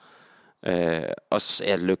 Og så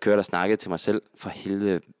jeg kørte og snakkede til mig selv, for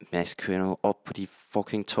helvede, jeg skal køre nu op på de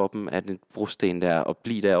fucking toppen af den brosten der, og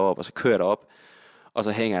blive deroppe, og så kører jeg op, og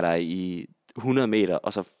så hænger der i 100 meter,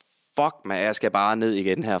 og så fuck man, jeg skal bare ned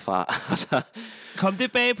igen herfra. Så... Kom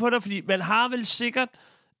det bag på dig, fordi man har vel sikkert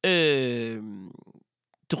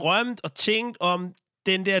drømt og tænkt om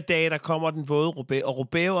den der dag, der kommer den våde Roubaix. Og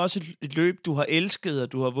Roubaix er jo også et løb, du har elsket,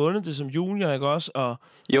 og du har vundet det som junior, ikke også? Og...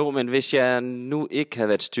 Jo, men hvis jeg nu ikke havde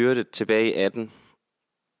været styrtet tilbage i 18,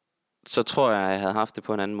 så tror jeg havde haft det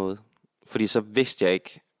på en anden måde. Fordi så vidste jeg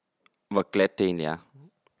ikke, hvor glat det egentlig er.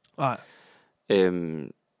 Nej.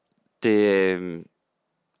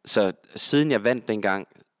 Så siden jeg vandt dengang,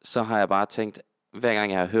 så har jeg bare tænkt, hver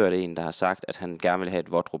gang jeg har hørt en, der har sagt, at han gerne vil have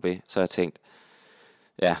et vådt Roubaix, så har jeg tænkt,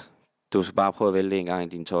 ja, du skal bare prøve at vælge en gang i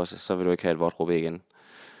din tosse, så vil du ikke have et vådt Roubaix igen.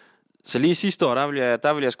 Så lige sidste år,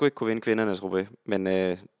 der vil jeg sgu ikke kunne vinde kvindernes Roubaix.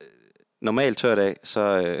 Men normalt tør dag,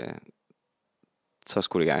 så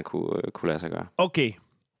skulle det gerne kunne lade sig gøre. Okay.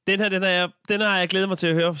 Den har jeg glædet mig til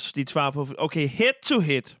at høre dit svar på. Okay, head to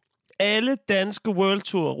head. Alle danske World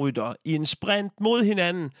Tour rytter i en sprint mod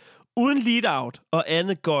hinanden, uden lead-out og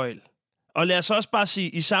andet gøjl. Og lad os også bare sige,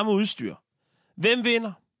 i samme udstyr. Hvem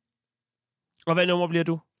vinder? Og hvad nummer bliver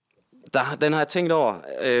du? Den har jeg tænkt over,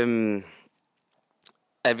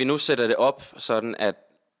 at vi nu sætter det op, sådan at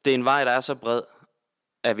det er en vej, der er så bred,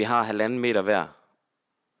 at vi har 1,5 meter hver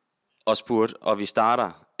og spurt, og vi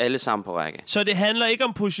starter alle sammen på række. Så det handler ikke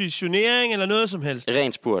om positionering eller noget som helst?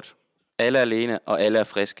 Rent spurt. Alle er alene, og alle er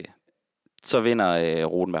friske. Så vinder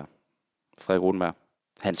Rodenberg. Frederik Rodenberg.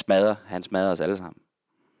 Han smadrer os alle sammen.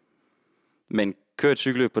 Men kør et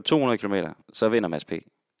cykelløb på 200 km, så vinder Mads P.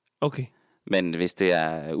 Okay. Men hvis det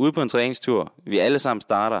er ude på en træningstur, vi alle sammen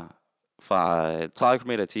starter fra 30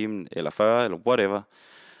 km i timen, eller 40, eller whatever,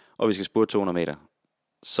 og vi skal spurte 200 meter,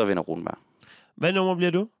 så vinder Rodenberg. Hvad nummer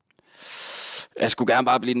bliver du? Jeg skulle gerne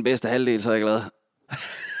bare blive den bedste halvdel, så er jeg glad.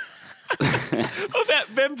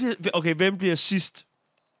 Hvem bliver sidst?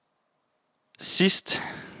 Sidst?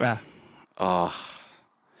 Ja.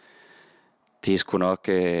 Det er sgu nok...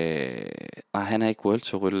 Nej, han er ikke World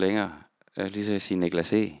Tour rytter længere. Jeg vil lige så sige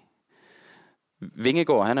Niklas E.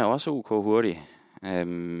 Vingegaard, han er også OK hurtig.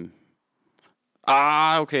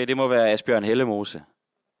 Okay, det må være Asbjørn Hellemose.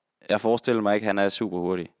 Jeg forestiller mig ikke, han er super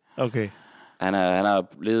hurtig. Okay. Han har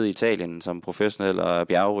levet i Italien som professionel og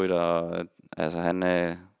bjergrytter. Og, altså,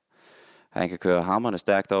 Han kan køre hammerne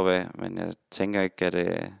stærkt opad, men jeg tænker ikke,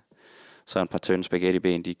 at så en par tynde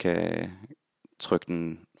spaghettiben, de kan trykke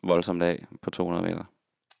den voldsomt af på 200 meter.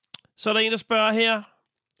 Så er der en, der spørger her.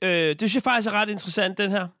 Det synes jeg faktisk er ret interessant,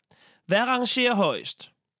 den her. Hvad rangerer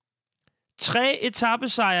højst? 3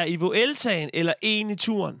 etapesejre i Vueltaen eller 1 i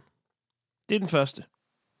turen? Det er den første.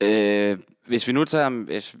 Hvis vi nu tager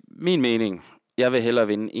min mening, jeg vil hellere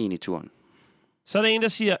vinde 1 i turen. Så er der en, der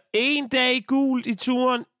siger 1 dag gult i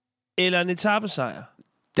turen eller en etapesejr.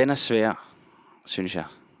 Den er svær, synes jeg.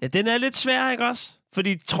 Ja, den er lidt svær, ikke også?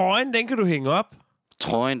 Fordi trøjen, den kan du hænge op.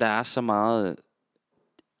 Trøjen, der er så meget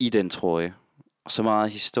i den trøje, og så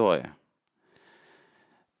meget historie.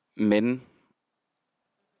 Men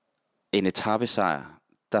en etapesejr,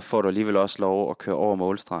 der får du alligevel også lov at køre over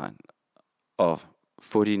målstregen, og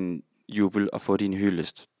få din jubel og få din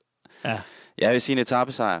hyldest. Ja. Jeg vil sige en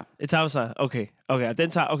etapesejr. Etapesejr, okay. Den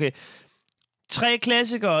tager, okay. 3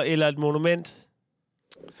 klassikere eller et monument?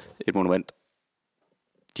 Et monument.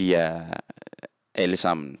 De er alle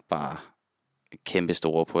sammen bare kæmpe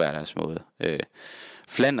store på hver deres måde.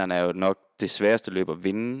 Flandern er jo nok det sværeste løb at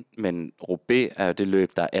vinde, men Roubaix er jo det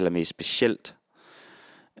løb, der er allermest specielt.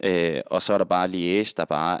 Og så er der bare Liège, der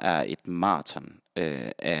bare er et maraton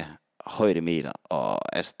af højdemeter.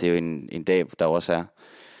 Og altså, det er jo en dag, der også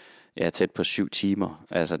er tæt på 7 timer.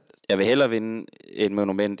 Altså, jeg vil hellere vinde et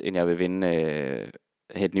monument, end jeg vil vinde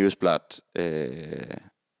Het Nieuwsblad,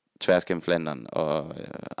 tværs gennem Flandern og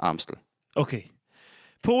Amstel. Okay.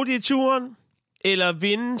 Podieturen eller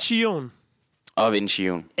vinde Giroen? Og vinde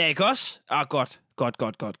Giroen. Ja, ikke også? Godt.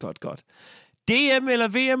 DM eller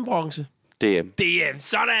VM-bronze? DM,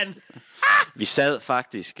 sådan! Vi sad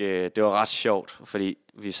faktisk, det var ret sjovt, fordi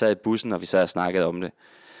vi sad i bussen, og vi sad og snakkede om det.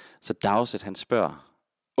 Så Dagset, han spørger,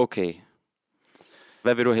 okay,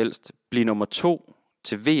 hvad vil du helst? Blive nummer 2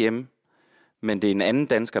 til VM, men det er en anden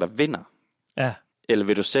dansker, der vinder? Ja. Eller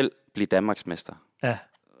vil du selv blive Danmarksmester? Ja.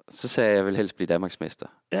 Så sagde jeg vil helst blive Danmarksmester.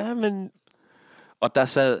 Ja, men... Og der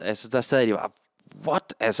sad de bare,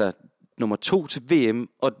 what? Altså, nummer 2 til VM,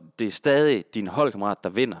 og det er stadig din holdkammerat, der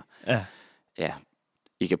vinder. Ja. Ja,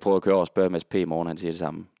 I kan prøve at køre over og spørge Mads P. i morgen, han siger det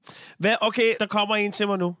samme. Okay, der kommer en til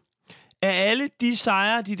mig nu. Af alle de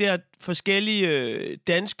sejre, de der forskellige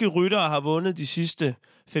danske ryttere har vundet de sidste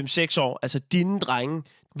 5-6 år, altså dine drenge,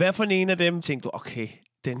 hvad for en af dem tænkte du, okay,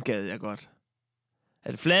 den gad jeg godt?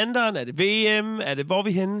 Er det Flandern? Er det VM? Er det, hvor er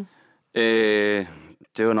vi henne?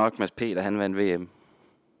 Det var nok Mads P., da han vandt VM.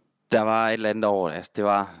 Der var et eller andet over det.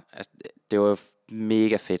 Det var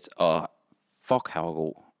mega fedt, og fuck, han var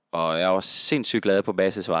god. Og jeg var sindssygt glad på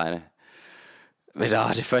Basses vegne. Men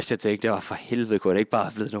det første, jeg tænkte, det var for helvede, kunne det ikke bare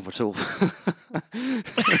have blevet nummer 2?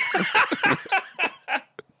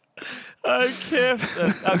 Kæft.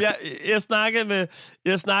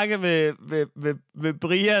 Jeg snakkede med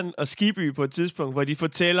Brian og Skibby på et tidspunkt, hvor de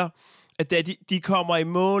fortæller, at da de kommer i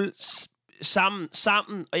mål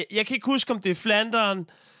sammen, og jeg kan ikke huske, om det er Flandern,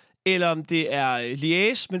 eller om det er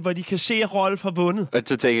Liège, men hvor de kan se Rolf har vundet. Og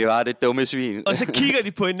så tænker de bare, det er dumme svin. Og så kigger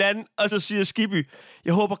de på hinanden, og så siger Skibby,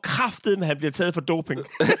 jeg håber kraftedeme, han bliver taget for doping.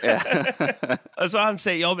 Og så har han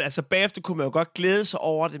sagt, jo, altså bagefter kunne man jo godt glæde sig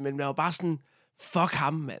over det, men man var bare sådan, fuck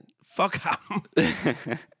ham, mand. Fuck ham.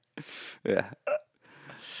 Ja.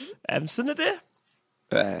 Jamen, sådan er det.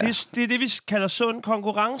 Ja. Det er det, vi kalder sund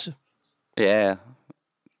konkurrence. Ja.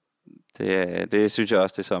 Det synes jeg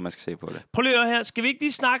også, det er så, man skal se på det. Prøv lige at høre her. Skal vi ikke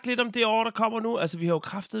lige snakke lidt om det år, der kommer nu? Altså, vi har jo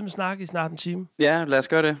kraftedeme snakket i snart en time. Ja, lad os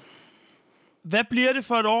gøre det. Hvad bliver det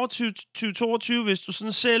for et år 2022, hvis du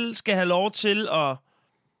sådan selv skal have lov til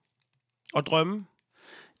at drømme?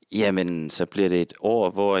 Jamen, så bliver det et år,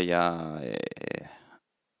 hvor jeg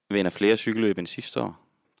vinder flere cykelløb end sidste år.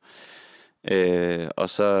 Og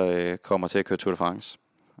så kommer til at køre Tour de France.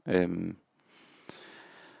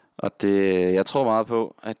 Og jeg tror meget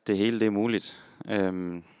på, at det hele det er muligt.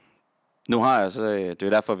 Nu har jeg så, det er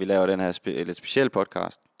derfor, vi laver den her lidt speciel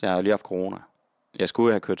podcast. Jeg har jo lige haft corona. Jeg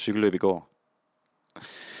skulle have kørt cykelløb i går.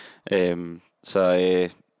 Så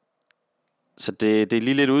det er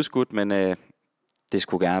lige lidt udskudt, men det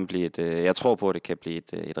skulle gerne blive jeg tror på, at det kan blive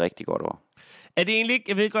et rigtig godt år. Er det egentlig ikke,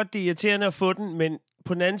 jeg ved godt, det er irriterende at få den, men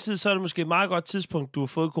på den anden side, så er det måske et meget godt tidspunkt, du har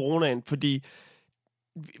fået coronaen, fordi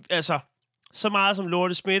altså, så meget som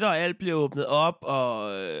lortet smitter, og alt bliver åbnet op,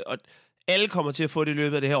 og alle kommer til at få det i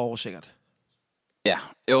løbet af det her år, sikkert. Ja,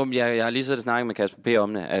 jo, jeg har lige siddet og snakket med Kasper P.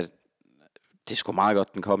 om det, at det er sgu meget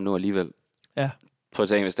godt, den kommer nu alligevel. Ja. Prøv at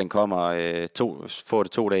tænke, hvis den kommer får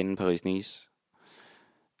det 2 dage inden Paris-Nice.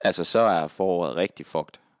 Altså, så er foråret rigtig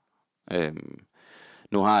fucked.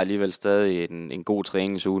 Nu har jeg alligevel stadig en god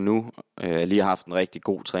træningsuge nu. Jeg har lige haft en rigtig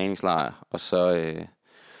god træningslejr, og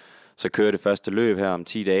så så kører det første løb her om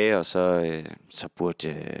 10 dage, og så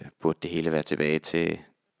burde det hele være tilbage til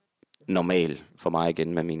normal for mig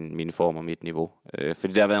igen med min form og mit niveau.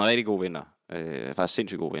 Fordi det har været en rigtig god vinter. Faktisk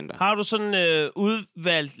sindssygt god vinter. Har du sådan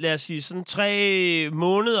udvalgt, lad os sige, sådan 3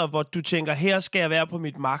 måneder, hvor du tænker, her skal jeg være på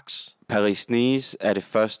mit max? Paris-Nice er det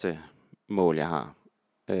første mål, jeg har.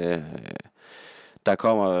 Der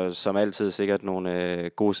kommer som altid sikkert nogle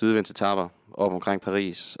gode sidevindsetapper op omkring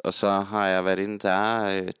Paris. Og så har jeg været inde, der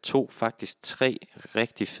er 3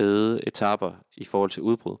 rigtig fede etapper i forhold til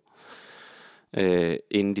udbrud.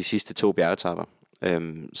 Inden de sidste 2 bjergetapper.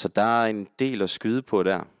 Så der er en del at skyde på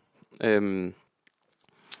der.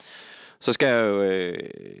 Så skal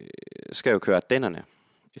jeg jo køre Ardennerne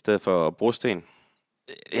i stedet for brosten.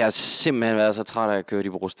 Jeg har simpelthen været så træt af at køre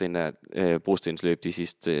de brostensløb de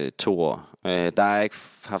sidste 2 år. Der har jeg ikke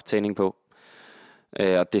haft tænding på.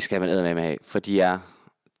 Og det skal man eddermame have, for det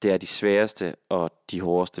er de sværeste og de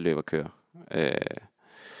hårdeste løb at køre.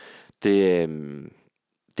 Det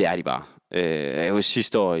er de bare. Jeg var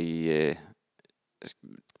sidste år i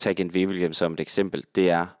Tag Gent-Wevelgem som et eksempel. Det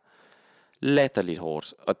er latterligt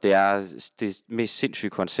hårdt, og det er det mest sindssyge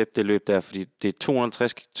koncept, det løb der, fordi det er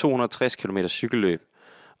 260 km cykelløb,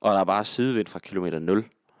 og der er bare sidevind fra kilometer 0.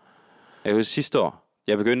 Jeg var sidste år,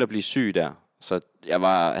 jeg begyndte at blive syg der, så jeg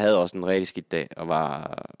havde også en rigtig skidt dag, og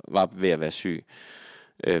var ved at være syg.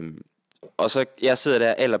 Og så, jeg sidder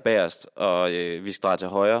der allerbærest, og vi skal dreje til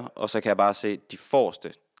højre, og så kan jeg bare se, de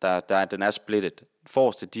forreste, den er splittet.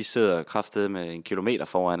 Forreste, de sidder kraftedeme med 1 kilometer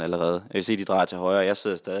foran allerede. Jeg vil se, de drejer til højre, jeg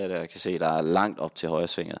sidder stadig der, og kan se, der er langt op til højre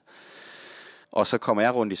svinget. Og så kommer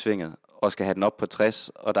jeg rundt i svinget, og skal have den op på 60,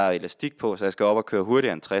 og der er elastik på, så jeg skal op og køre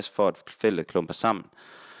hurtigere end 60, for at feltet klumper sammen.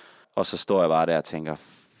 Og så står jeg bare der og tænker,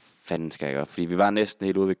 fanden skal jeg gøre? Fordi vi var næsten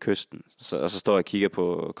helt ude ved kysten. Og så står jeg og kigger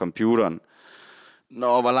på computeren.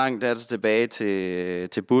 Hvor langt er det tilbage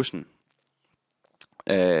til bussen?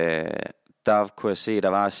 Der kunne jeg se, at der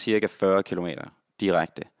var cirka 40 kilometer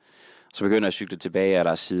direkte. Så begynder jeg at cykle tilbage, og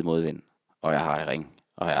der er side modvind. Og jeg har det ring,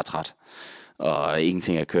 og jeg er træt. Og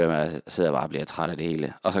ingenting at køre med, jeg sidder bare og bliver træt af det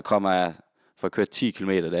hele. Og så kommer jeg for at køre 10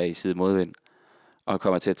 kilometer der i side modvind, og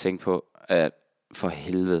kommer til at tænke på, at for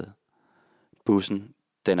helvede, bussen,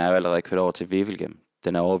 den er jo allerede kørt over til Wevelgem.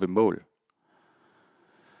 Den er over ved mål.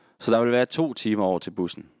 Så der vil være 2 timer over til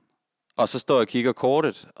bussen. Og så står jeg og kigger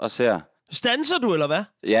kortet og ser... Standser du, eller hvad?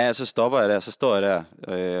 Ja, så stopper jeg der, så står jeg der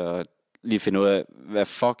og lige finder ud af, hvad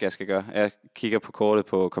fuck jeg skal gøre. Jeg kigger på kortet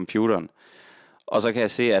på computeren, og så kan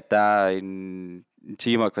jeg se, at der er en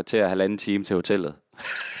time og kvarter, 1,5 time til hotellet.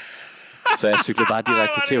 Så jeg cykler bare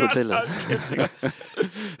direkte til hotellet.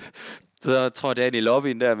 Så tror jeg ind i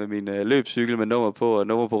lobbyen der med min løbscykel med nummer på og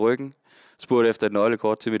nummer på ryggen. Spurgte efter et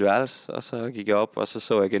nøglekort til mit værelse, og så gik jeg op, og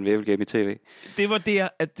så jeg igen Wevelgem i tv. Det var det,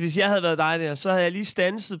 at hvis jeg havde været dig der, så havde jeg lige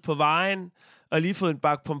standset på vejen, og lige fået en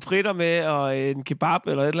bakke pomfritter med, og en kebab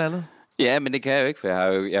eller et eller andet. Ja, men det kan jeg jo ikke, for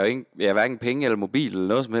jeg har hverken penge eller mobil eller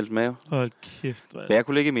noget som helst med. Hold kæft, man. Men jeg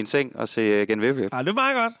kunne ligge i min seng og se igen Wevelgem. Ja, det er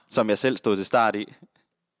meget godt. Som jeg selv stod til start i.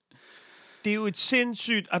 Det er jo et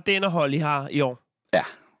sindssygt Ardennerhold, I har i år. Ja.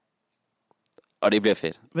 Og det bliver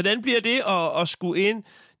fedt. Hvordan bliver det at skulle ind...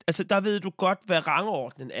 Altså, der ved du godt, hvad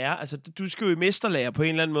rangordnen er. Altså, du skal jo i mesterlager på en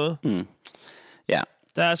eller anden måde. Mm. Ja.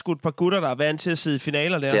 Der er sgu et par gutter, der er vant til at sidde i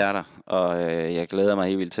finaler der. Det er der, og jeg glæder mig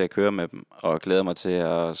helt vildt til at køre med dem, og glæder mig til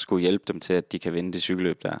at skulle hjælpe dem til, at de kan vinde det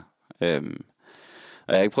cykelløb der. Og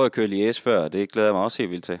jeg har ikke prøvet at køre Liège før, og det glæder jeg mig også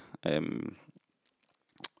helt vildt til.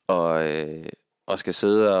 Og skal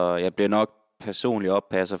sidde, og jeg bliver nok personlig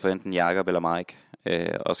oppasser for enten Jakob eller Mike,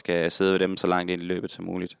 og skal sidde ved dem så langt ind i løbet som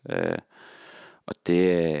muligt. Og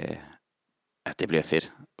det bliver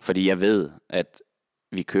fedt, fordi jeg ved, at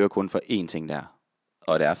vi kører kun for én ting der,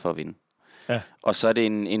 og det er for at vinde. Ja. Og så er det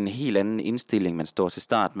en helt anden indstilling, man står til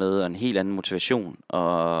start med, og en helt anden motivation,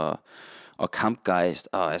 og kampgejst,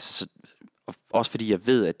 og altså, også fordi jeg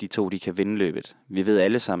ved, at de 2, de kan vinde løbet. Vi ved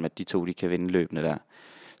alle sammen, at de 2, de kan vinde løbene der.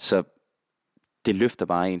 Så det løfter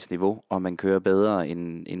bare ens niveau, og man kører bedre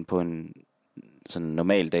end på en sådan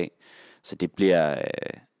normal dag. Så det bliver...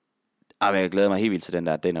 jeg glæder mig helt vildt til den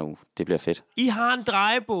her uge. Det bliver fedt. I har en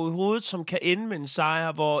drejebog i hovedet, som kan ende med en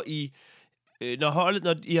sejr, hvor I,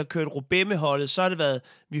 når I har kørt Roubaix med holdet, så har det været,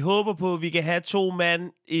 vi håber på, at vi kan have 2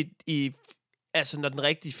 mand altså når den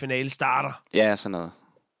rigtige finale starter. Ja, sådan noget.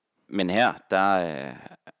 Men her, der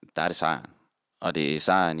er det sejren. Og det er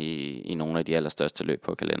sejren i nogle af de allerstørste løb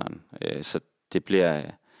på kalenderen. Så det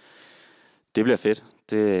bliver fedt.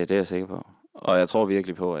 Det er jeg sikker på. Og jeg tror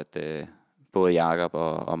virkelig på, at... både Jakob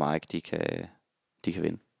og Mike, de kan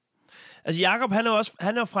vinde. Altså Jakob,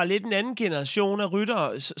 han er fra lidt en anden generation af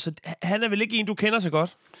ryttere, så han er vel ikke en, du kender så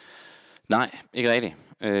godt? Nej, ikke rigtigt.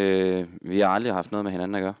 Vi har aldrig haft noget med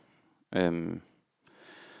hinanden at gøre.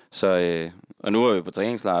 Og nu er vi på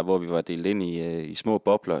træningslejr, hvor vi var delt ind i små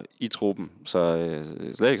bobler i truppen, så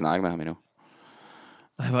slet ikke snakke med ham endnu.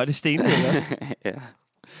 Ej, hvor er det stenet, ja. Ja.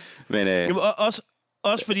 Men, Jamen,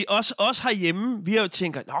 også fordi os herhjemme, vi har jo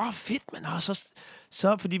tænkt, nå fedt, men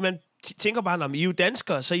så fordi man tænker bare, når I er jo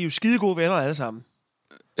danskere, så er I jo skide gode venner alle sammen.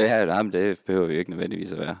 Ja, men det behøver vi jo ikke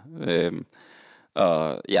nødvendigvis at være.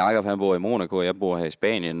 Og Jakob, han bor i Monaco, og jeg bor her i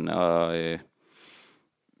Spanien, og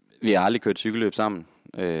vi har aldrig kørt cykelløb sammen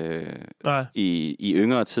i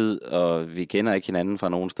yngre tid, og vi kender ikke hinanden fra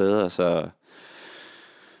nogen steder, så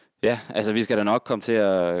ja, altså vi skal da nok komme til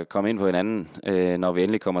at komme ind på hinanden, når vi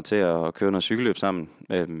endelig kommer til at køre noget cykelløb sammen.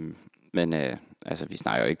 Men altså, vi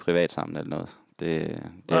snakker jo ikke privat sammen eller noget.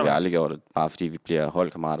 Det har vi aldrig gjort, bare fordi vi bliver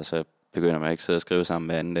holdkammerater, så begynder man ikke at sidde og skrive sammen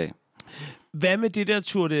hver anden dag. Hvad med det der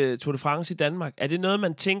Tour de France i Danmark? Er det noget,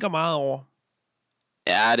 man tænker meget over?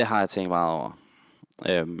 Ja, det har jeg tænkt meget over.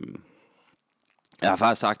 Jeg har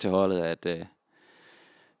faktisk sagt til holdet, at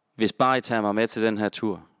hvis bare I tager mig med til den her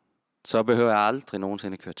tur, så behøver jeg aldrig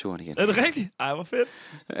nogensinde køre turen igen. Er det rigtigt? Ej, hvor fedt.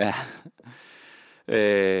 Ja.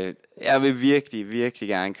 Jeg vil virkelig, virkelig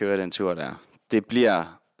gerne køre den tur der. Det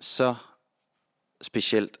bliver så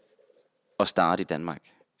specielt at starte i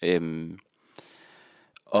Danmark.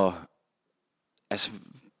 Og altså,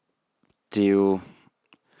 det er jo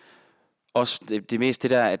også det mest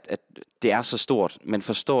det der, at det er så stort. Man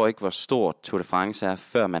forstår ikke, hvor stort Tour de France er,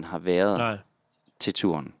 før man har været til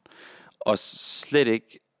turen. Og slet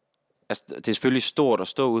ikke, altså, det er selvfølgelig stort at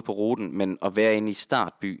stå ude på ruten, men at være inde i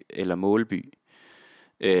startby eller målby,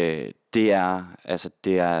 det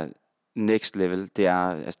er next level. Det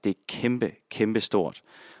er kæmpe, kæmpe stort.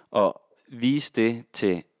 Og vise det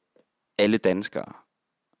til alle danskere,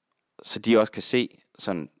 så de også kan se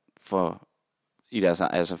sådan for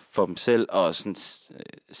dem selv og sådan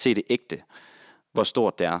se det ægte, hvor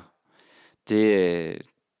stort det er.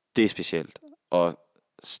 Det er specielt. Og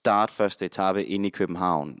start første etape inde i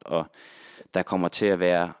København, og der kommer til at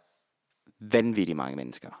være vanvittigt mange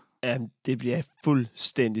mennesker. Ja, det bliver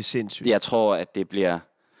fuldstændig sindssygt. Jeg tror, at det bliver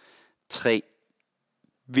 3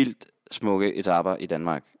 vildt smukke etaper i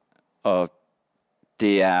Danmark. Og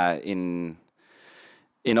det er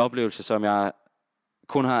en oplevelse, som jeg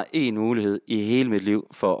kun har én mulighed i hele mit liv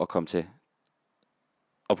for at komme til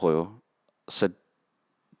at prøve. Så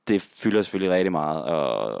det fylder selvfølgelig rigtig meget.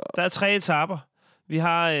 Og der er 3 etaper. Vi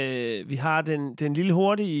har den lille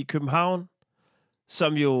hurtige i København,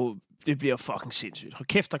 som jo, det bliver fucking sindssygt. Hold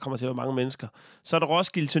kæft, der kommer til at være mange mennesker. Så er der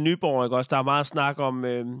Roskilde til Nyborg, ikke også? Der er meget snak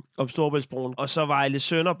om Storebæltsbroen. Og så Vejle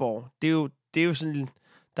Sønderborg. Det er jo sådan,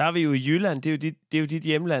 der er vi jo i Jylland. Det er jo dit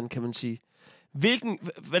hjemland, kan man sige.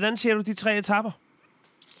 Hvordan ser du de 3 etaper?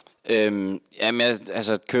 Jamen,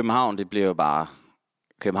 altså København, det bliver jo bare...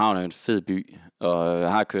 København er jo en fed by, og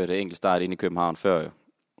jeg har kørt enkelt start ind i København før jo.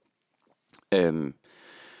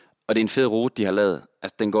 Og det er en fed rute, de har lavet.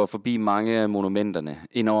 Altså, den går forbi mange af monumenterne.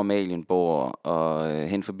 Ind over Amalienborg, og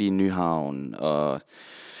hen forbi Nyhavn, og...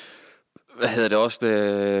 Hvad hedder det også?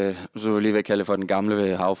 Så vil lige ved kalde det for den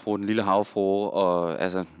gamle havfrue, den lille havfrue, og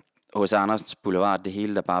altså... H.C. Andersens Boulevard, det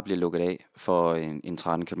hele, der bare bliver lukket af for en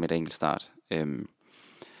 13 km enkeltstart.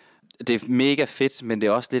 Det er mega fedt, men det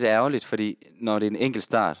er også lidt ærgerligt, fordi når det er en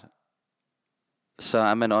enkeltstart, så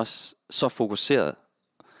er man også så fokuseret.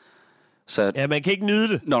 Så ja, man kan ikke nyde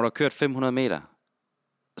det. Når du har kørt 500 meter,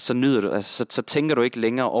 så nyder du, altså, så tænker du ikke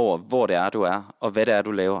længere over, hvor det er, du er, og hvad det er,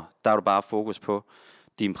 du laver. Der er du bare fokus på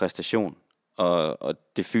din præstation, og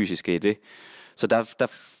det fysiske i det. Så der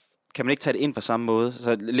kan man ikke tage det ind på samme måde.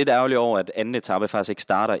 Så lidt ærgerligt over, at anden etape faktisk ikke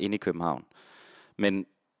starter inde i København. Men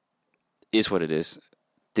is what it is.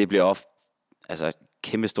 Det bliver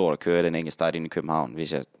kæmpe stort at køre den enkelte start inde i København,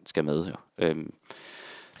 hvis jeg skal med. Jo.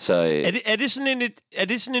 Er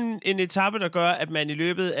det sådan en etape, der gør, at man i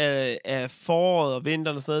løbet af foråret og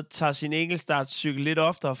vinteren og sådan noget, tager sin enkeltstartcykel lidt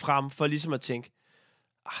oftere frem, for ligesom at tænke,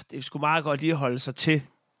 det er sgu meget godt lige at holde sig til?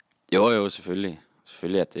 Jo, selvfølgelig.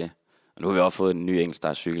 Selvfølgelig er det. Og nu har vi også fået en ny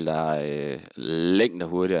enkeltstartcykel, der er længere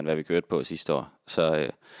hurtigere, end hvad vi kørte på sidste år.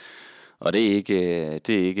 Så, og det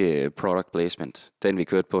er ikke product placement. Den vi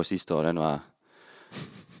kørte på sidste år, den var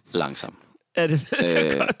langsom. Er det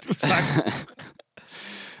godt, du sagt?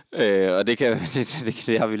 Og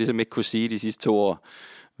det har vi ligesom ikke kunne sige de sidste 2 år.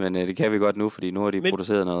 Men det kan vi godt nu, fordi nu har de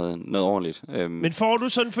produceret noget ordentligt. Men får du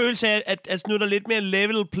sådan en følelse af, at nu er der lidt mere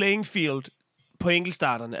level playing field på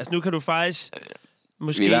enkeltstarterne? Altså nu kan du faktisk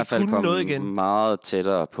måske vi i hvert fald komme noget igen. Meget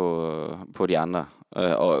tættere på de andre.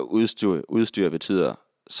 Og udstyr betyder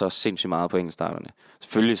så sindssygt meget på enkeltstarterne.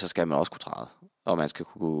 Selvfølgelig så skal man også kunne træde. Og man skal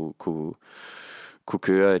kunne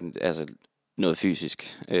køre noget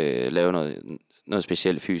fysisk. Lave noget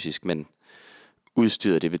specielt fysisk, men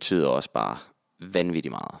udstyret, det betyder også bare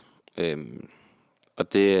vanvittigt meget.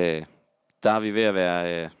 Og det, der er vi ved at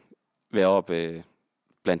være oppe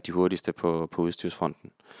blandt de hurtigste på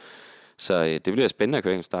udstyrsfronten. Så det bliver spændende at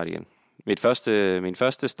køre enkeltstart igen. Min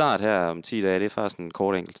første start her om 10 dage, det er faktisk en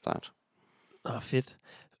kort enkeltstart. Fedt.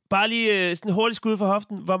 Bare lige sådan hurtigt skud for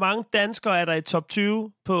hoften. Hvor mange danskere er der i top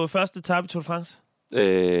 20 på første etape i Tour de France?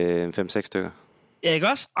 5-6 stykker. Ja, ikke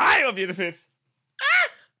også? Ej, hvor bliver det fedt.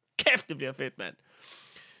 Kæft, det bliver fedt, mand.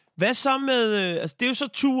 Hvad så med... altså, det er jo så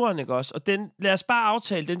turen, ikke også? Og lad os bare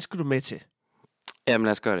aftale, den skal du med til. Jamen,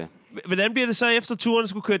 lad os gøre det. Hvordan bliver det så efter turen, at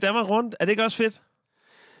skulle køre Danmark rundt? Er det ikke også fedt?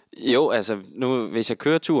 Jo, altså, nu, hvis jeg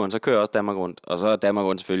kører turen, så kører jeg også Danmark rundt. Og så er Danmark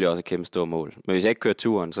rundt selvfølgelig også et kæmpe stort mål. Men hvis jeg ikke kører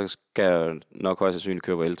turen, så skal jeg nok højst sandsynligt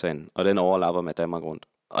køre på Vueltaen. Og den overlapper med Danmark rundt.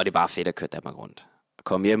 Og det er bare fedt at køre Danmark rundt. At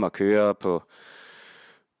komme hjem og køre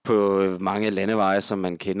på mange landeveje, som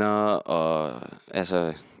man kender. Og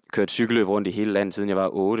altså, kørt cykelløb rundt i hele landet, siden jeg var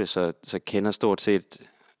 8. Så kender stort set...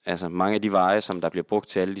 Altså, mange af de veje, som der bliver brugt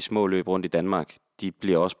til alle de små løb rundt i Danmark, de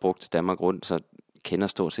bliver også brugt til Danmark rundt, så kender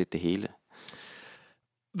stort set det hele.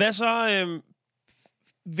 Hvad så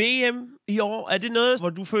VM i år? Er det noget, hvor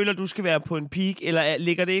du føler, du skal være på en peak, eller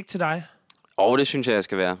ligger det ikke til dig? Det synes jeg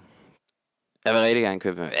skal være. Jeg vil rigtig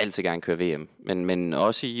altid gerne køre VM. Men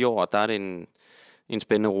også i år, der er det en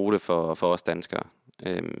spændende rute for os danskere.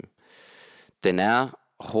 Den er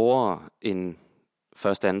hårdere end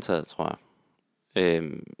først antaget, tror jeg. Jeg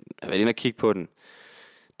har været inde og kigge på den.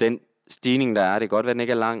 Den stigning, der er, det kan godt være, den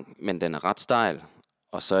ikke er lang, men den er ret stejl.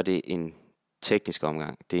 Og så er det en teknisk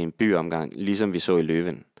omgang. Det er en byomgang, ligesom vi så i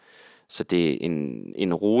Løven. Så det er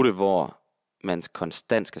en rute, hvor man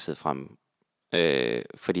konstant skal sidde fremme.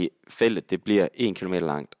 Fordi feltet, det bliver 1 kilometer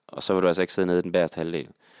langt, og så vil du altså ikke sidde nede i den bagerste halvdel.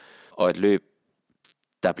 Og et løb,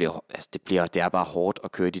 det er bare hårdt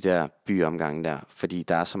at køre de der byomgange der, fordi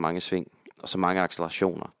der er så mange sving og så mange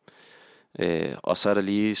accelerationer. Og så er der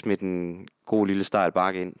lige smidt en god lille stejl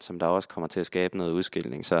bakke ind, som der også kommer til at skabe noget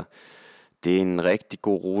udskilning. Så det er en rigtig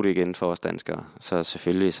god rute igen for os danskere. Så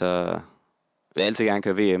selvfølgelig så vil jeg altid gerne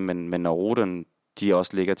køre VM, men når ruterne de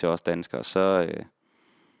også ligger til os danskere, så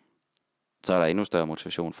er der endnu større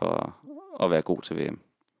motivation for at være god til VM.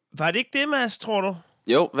 Var det ikke det, Mads, tror du?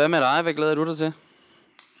 Jo, hvad med dig? Hvad glæder du dig til?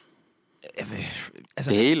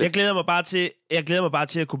 Det hele. Jeg glæder mig bare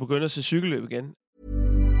til at kunne begynde at se cykelløb igen.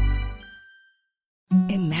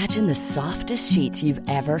 Imagine the softest sheets you've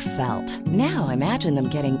ever felt. Now imagine them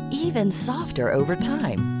getting even softer over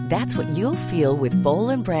time. That's what you'll feel with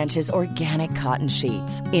Boll & Branch's organic cotton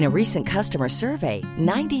sheets. In a recent customer survey,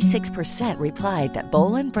 96% replied that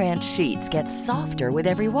Boll & Branch sheets get softer with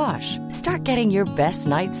every wash. Start getting your best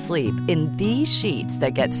night's sleep in these sheets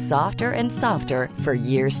that get softer and softer for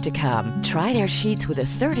years to come. Try their sheets with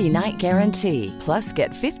a 30-night guarantee. Plus,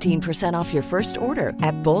 get 15% off your first order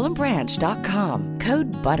at BollandBranch.com.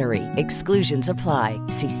 Code BUTTERY. Exclusions apply.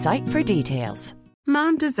 See site for details.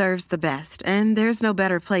 Mom deserves the best, and there's no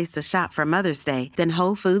better place to shop for Mother's Day than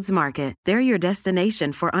Whole Foods Market. They're your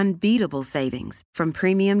destination for unbeatable savings, from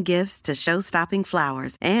premium gifts to show-stopping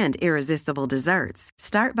flowers and irresistible desserts.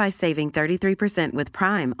 Start by saving 33% with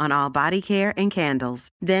Prime on all body care and candles.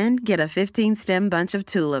 Then get a 15-stem bunch of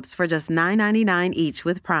tulips for just $9.99 each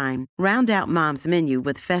with Prime. Round out Mom's menu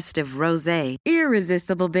with festive rosé,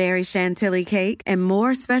 irresistible berry chantilly cake, and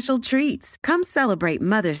more special treats. Come celebrate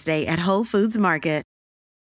Mother's Day at Whole Foods Market.